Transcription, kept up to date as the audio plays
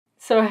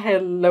So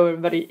hello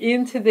everybody,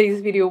 in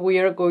today's video we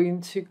are going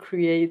to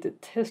create a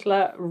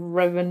Tesla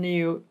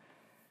revenue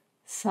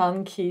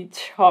Sankey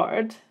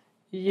chart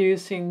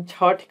using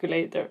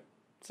Charticulator.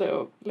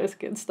 So let's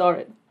get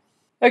started.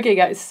 Okay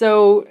guys,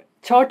 so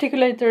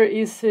Charticulator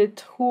is a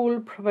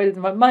tool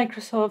provided by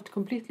Microsoft,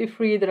 completely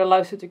free, that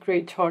allows you to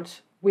create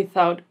charts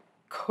without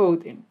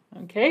coding.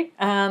 Okay,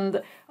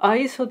 and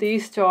I saw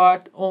this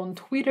chart on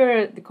Twitter.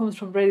 It comes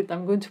from Reddit.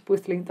 I'm going to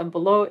put the link down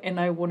below, and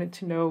I wanted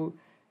to know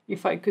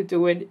if I could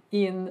do it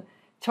in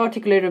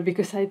Charticulator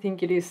because I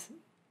think it is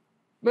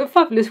a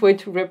fabulous way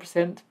to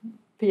represent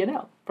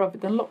P&L,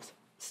 profit and loss.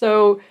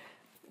 So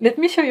let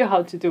me show you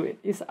how to do it.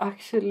 It's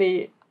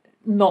actually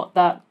not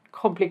that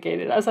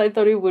complicated as I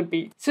thought it would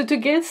be. So to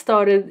get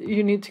started,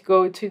 you need to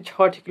go to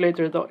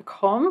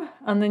charticulator.com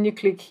and then you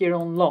click here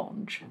on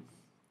launch.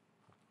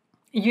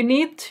 You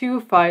need two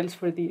files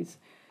for these.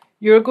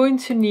 You're going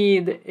to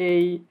need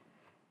a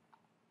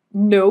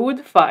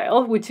node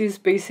file, which is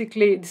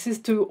basically, this is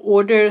to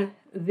order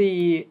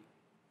the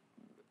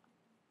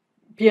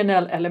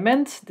P&L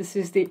elements. This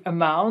is the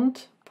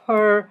amount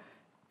per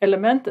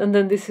element, and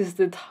then this is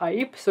the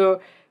type. So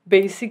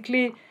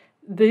basically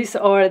these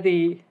are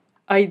the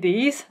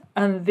IDs,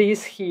 and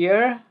these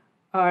here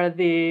are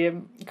the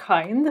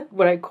kind,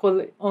 what I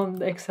call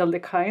on Excel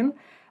the kind.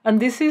 And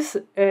this is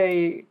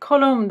a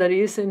column that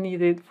is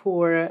needed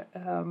for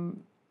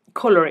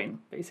coloring,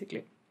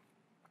 basically.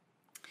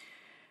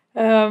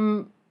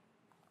 And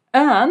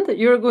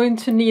you're going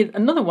to need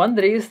another one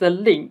that is the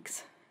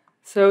links.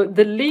 So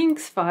the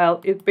links file,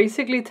 it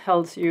basically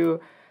tells you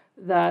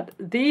that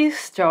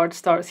this chart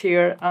starts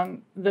here,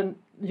 and then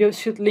you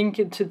should link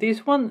it to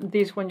this one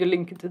you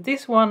link it to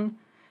this one,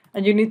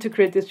 and you need to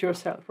create this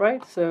yourself,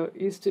 right? So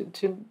is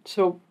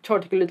so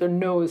Charticulator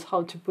knows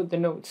how to put the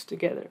nodes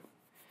together.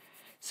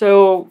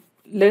 So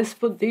let's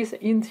put this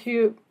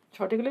into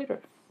Charticulator.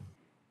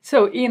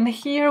 So in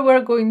here,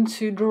 we're going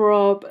to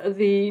drop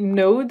the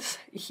nodes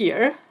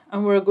here,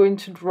 and we're going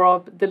to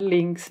drop the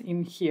links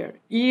in here.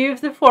 If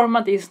the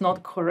format is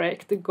not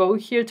correct, go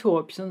here to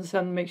options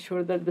and make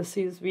sure that the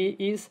CSV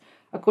is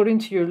according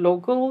to your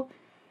local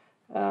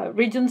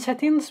region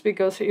settings,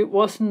 because it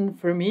wasn't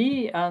for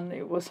me and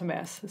it was a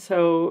mess.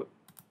 So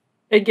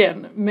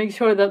again, make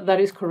sure that that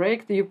is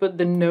correct. You put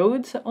the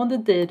nodes on the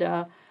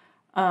data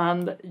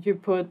and you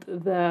put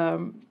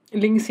the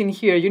links in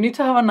here. You need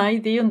to have an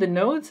ID on the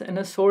nodes and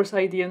a source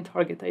ID and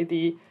target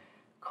ID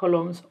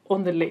columns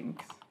on the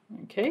links.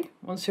 Okay,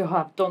 once you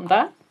have done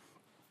that,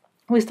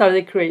 we start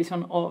the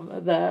creation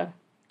of the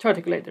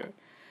Charticulator.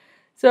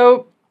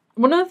 So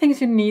one of the things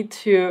you need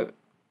to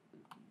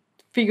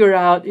figure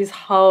out is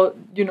how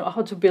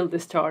to build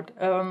this chart.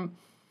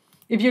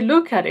 If you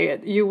look at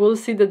it, you will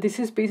see that this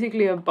is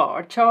basically a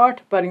bar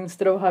chart, but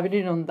instead of having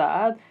it on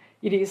that,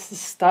 it is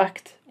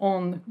stacked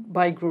on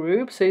by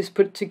group. So it's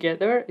put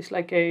together. It's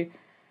like a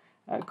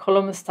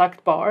column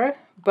stacked bar,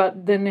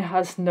 but then it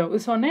has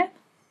nodes on it.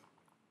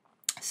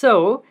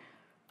 So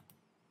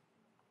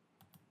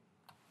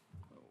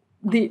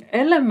the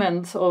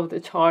elements of the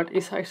chart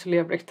is actually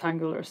a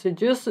rectangular. So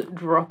just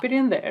drop it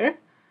in there.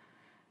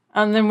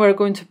 And then we're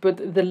going to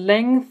put the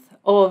length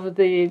of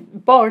the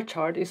bar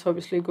chart is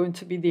obviously going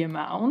to be the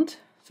amount.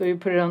 So you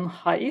put it on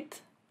height.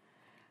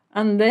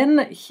 And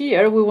then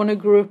here we want to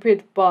group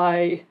it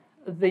by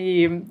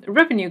the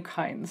revenue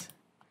kinds.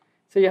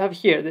 So you have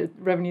here the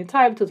revenue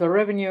type, total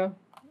revenue,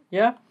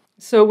 yeah?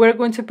 So we're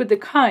going to put the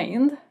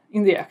kind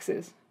in the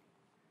axis.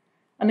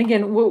 And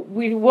again, what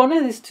we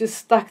wanted is to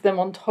stack them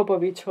on top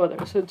of each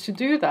other. So to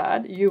do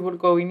that, you will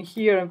go in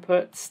here and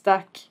put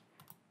stack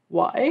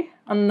Y,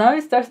 and now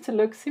it starts to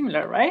look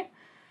similar, right?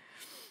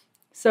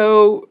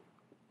 So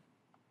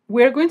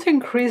we're going to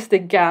increase the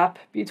gap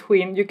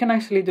between, you can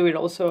actually do it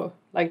also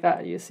like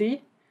that, you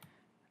see?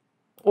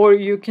 Or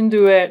you can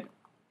do it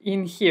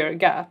in here,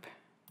 gap.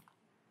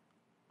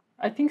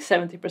 I think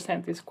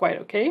 70% is quite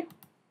okay.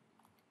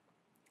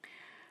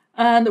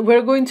 And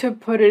we're going to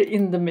put it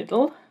in the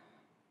middle.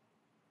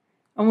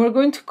 And we're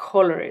going to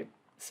color it.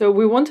 So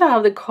we want to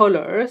have the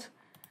colors.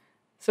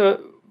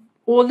 So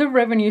all the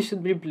revenue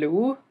should be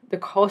blue, the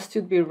cost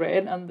should be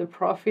red, and the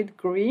profit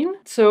green.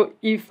 So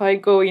if I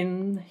go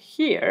in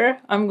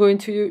here, I'm going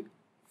to,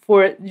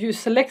 you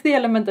select the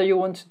element that you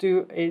want to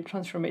do a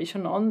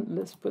transformation on.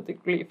 Let's put the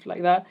glyph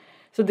like that.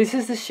 So this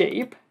is the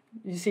shape.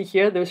 You see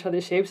here, those are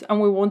the shapes, and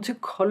we want to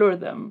color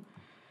them.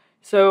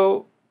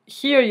 So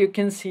here you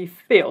can see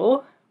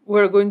fill.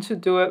 We're going to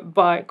do it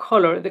by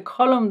color, the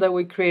column that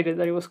we created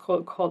that it was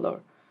called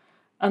color.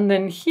 And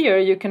then here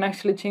you can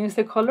actually change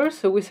the color.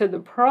 So we said the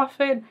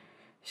profit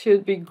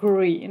should be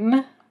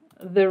green,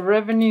 the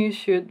revenue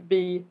should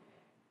be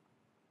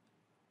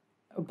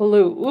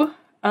blue,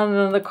 and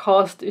then the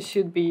cost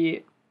should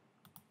be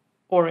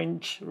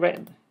orange,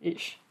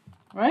 red-ish,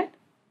 right?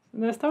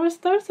 And it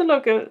starts to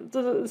look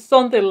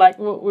something like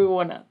what we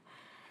wanted.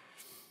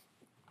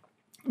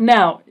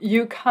 Now,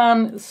 you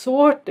can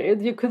sort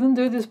it. You couldn't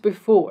do this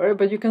before,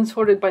 but you can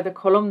sort it by the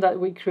column that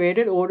we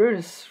created. Order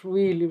is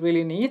really,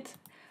 really neat.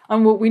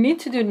 And what we need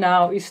to do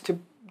now is to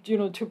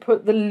to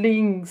put the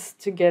links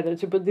together,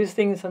 to put these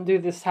things and do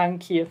the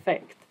Sankey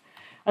effect.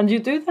 And you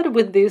do that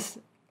with this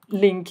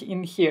link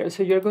in here.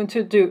 So you're going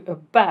to do a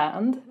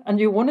band, and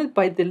you want it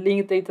by the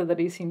link data that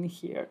is in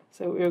here.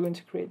 So we're going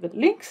to create the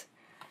links.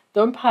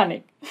 Don't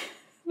panic.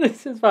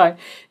 This is fine.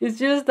 It's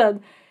just that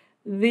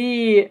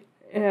the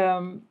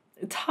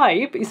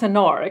type is an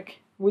arc.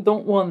 We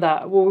don't want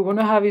that. What we want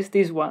to have is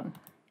this one,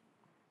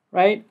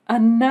 right?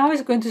 And now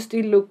it's going to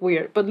still look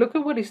weird, but look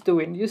at what it's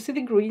doing. You see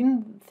the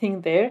green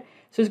thing there?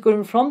 So it's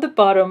going from the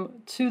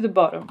bottom to the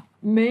bottom.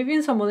 Maybe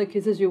in some other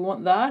cases you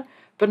want that,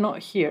 but not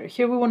here.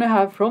 Here we want to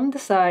have from the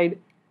side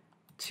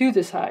to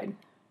the side.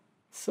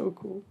 So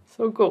cool,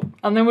 so cool.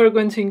 And then we're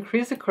going to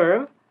increase the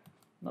curve,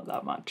 not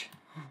that much.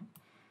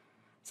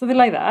 Something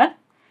like that.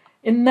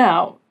 And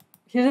now,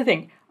 here's the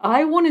thing.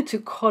 I wanted to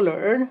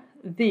color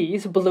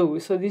these blue.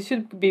 So this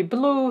should be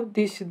blue,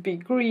 this should be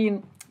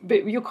green,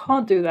 but you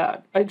can't do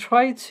that. I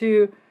tried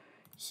to,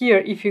 here,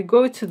 if you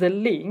go to the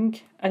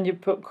link and you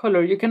put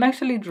color, you can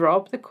actually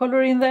drop the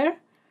color in there,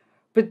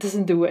 but it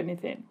doesn't do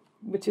anything,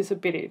 which is a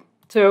pity.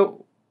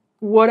 So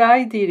what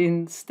I did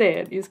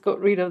instead is got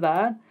rid of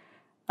that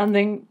and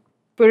then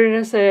put it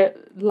as a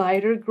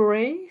lighter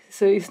gray,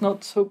 so it's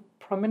not so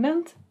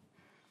prominent.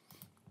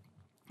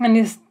 And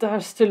it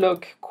starts to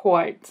look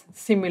quite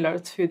similar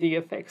to the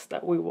effects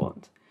that we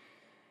want.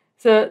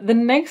 So the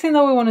next thing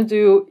that we want to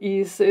do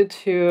is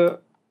to,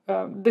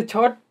 the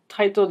chart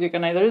title, you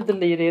can either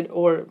delete it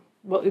or,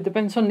 well, it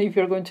depends on if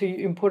you're going to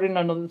import in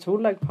another tool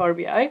like Power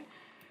BI.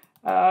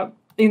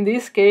 In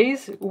this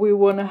case, we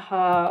want to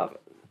have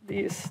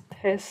this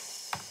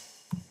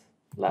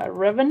Tesla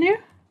revenue.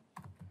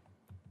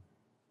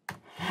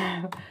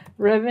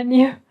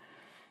 Revenue.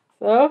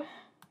 So,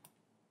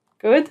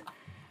 good.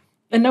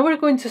 And now we're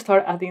going to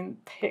start adding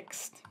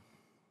text.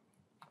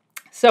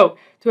 So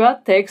to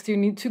add text, you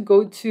need to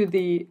go to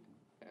the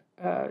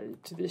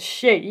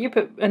shape,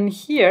 and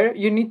here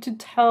you need to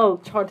tell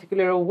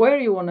Charticulator where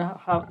you want to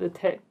have the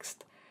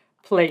text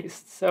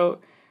placed. So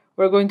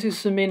we're going to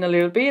zoom in a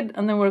little bit,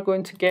 and then we're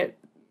going to get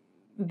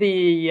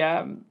the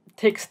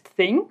text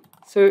thing.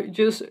 So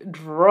just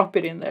drop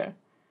it in there.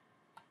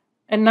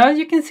 And now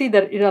you can see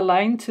that it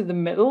aligned to the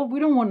middle.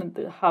 We don't want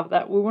to have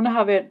that. We want to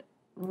have it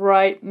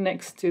right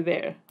next to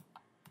there.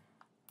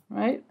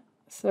 Right?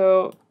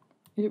 So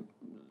you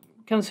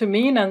can zoom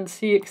in and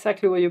see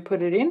exactly where you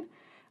put it in.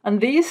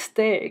 And this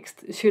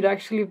text should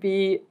actually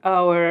be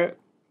our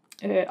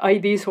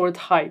IDs or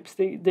types.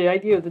 The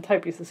ID of the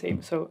type is the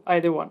same, so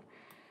either one.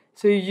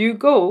 So you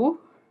go,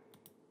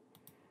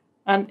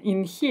 and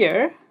in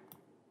here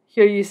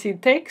you see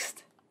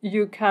text.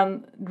 You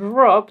can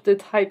drop the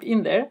type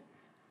in there.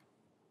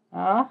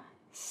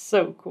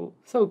 So cool,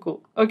 so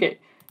cool. Okay,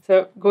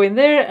 so go in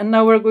there, and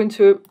now we're going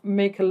to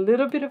make a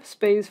little bit of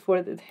space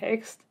for the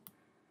text.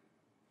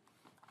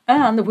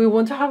 And we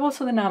want to have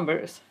also the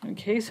numbers.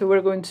 Okay, so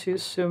we're going to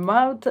zoom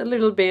out a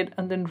little bit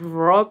and then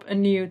drop a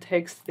new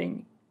text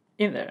thing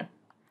in there.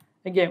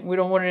 Again, we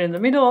don't want it in the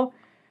middle.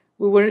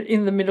 We want it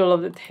in the middle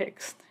of the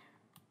text.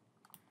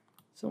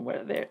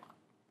 Somewhere there.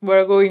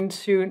 We're going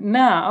to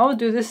now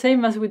do the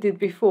same as we did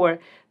before.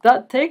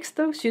 That text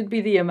though should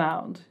be the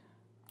amount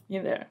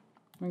in there.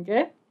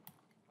 Okay?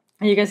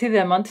 And you can see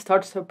the amount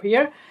starts to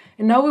appear.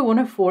 And now we want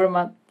to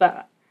format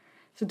that.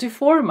 So to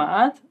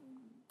format,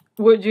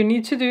 what you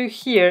need to do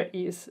here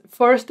is,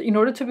 first, in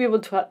order to be able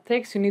to add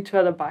text, you need to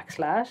add a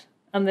backslash.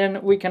 And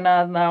then we can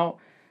add now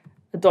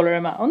a dollar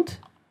amount.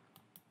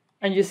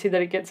 And you see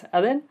that it gets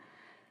added.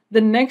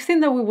 The next thing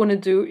that we want to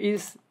do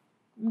is,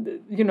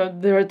 you know,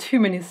 there are too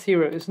many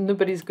zeros.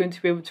 Nobody's going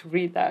to be able to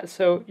read that.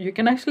 So you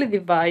can actually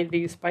divide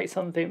these by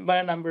something, by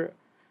a number.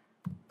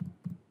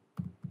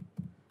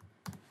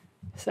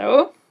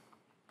 So,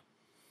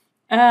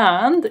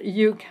 and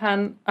you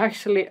can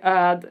actually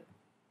add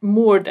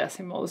more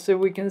decimals, so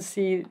we can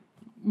see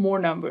more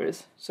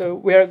numbers. So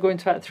we are going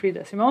to add 3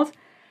 decimals,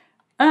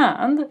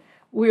 and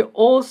we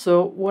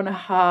also want to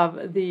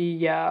have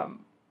the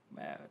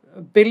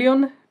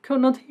billion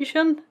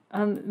connotation,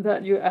 and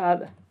that you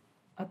add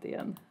at the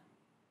end.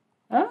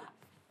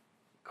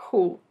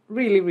 Cool,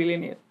 really, really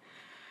neat.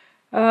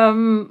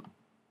 The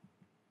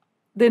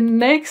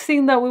next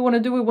thing that we want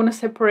to do, we want to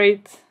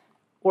separate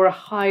or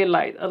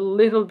highlight a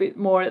little bit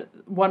more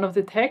one of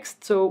the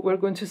text. So we're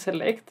going to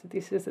select,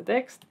 this is the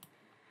text,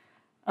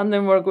 and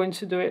then we're going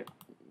to do it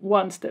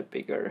one step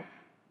bigger.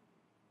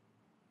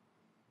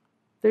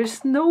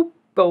 There's no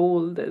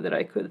bold that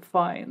I could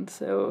find,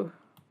 so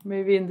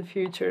maybe in the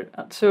future.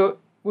 So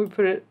we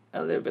put it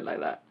a little bit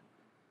like that.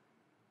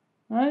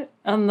 Right?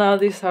 And now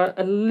these are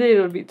a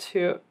little bit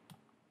too,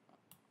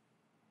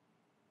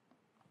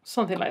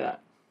 something like that.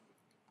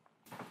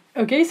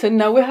 Okay, so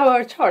now we have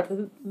our chart.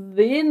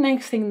 The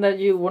next thing that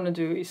you want to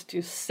do is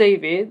to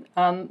save it,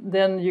 and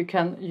then you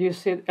can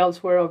use it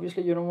elsewhere.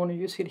 Obviously, you don't want to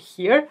use it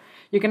here.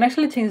 You can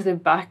actually change the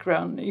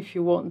background if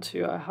you want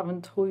to. I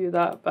haven't told you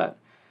that, but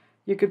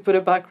you could put a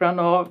background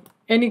of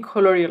any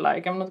color you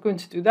like. I'm not going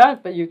to do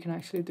that, but you can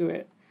actually do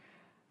it.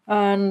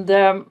 And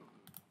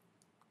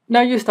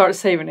now you start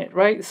saving it,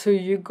 right? So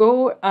you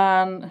go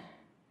and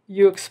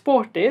you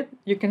export it.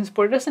 You can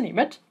export it as an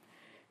image.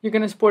 You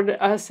can export it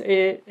as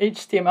a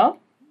HTML.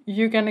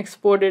 You can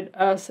export it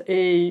as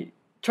a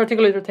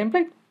Charticulator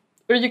template,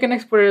 or you can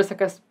export it as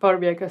a Power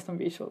BI custom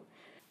visual.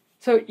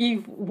 So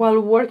if while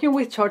working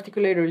with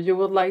Charticulator, you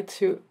would like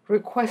to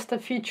request a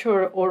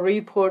feature or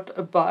report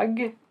a bug,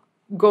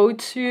 go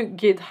to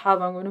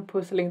GitHub. I'm going to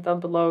post a link down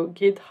below,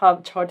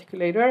 GitHub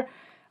Charticulator.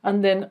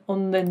 And then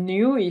on the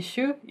new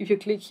issue, if you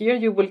click here,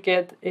 you will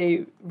get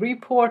a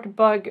report,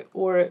 bug,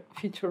 or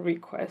feature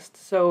request.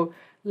 So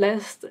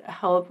let's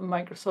help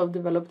Microsoft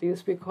develop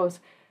this, because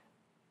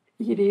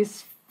it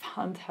is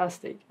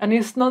fantastic. And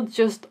it's not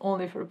just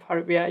only for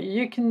Power BI.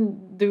 You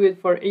can do it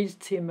for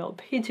HTML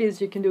pages.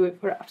 You can do it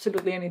for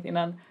absolutely anything.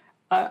 And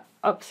I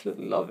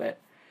absolutely love it.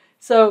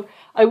 So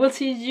I will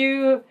see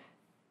you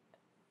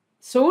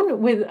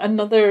soon with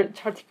another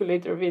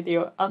Charticulator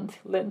video.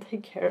 Until then,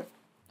 take care.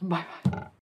 Bye-bye.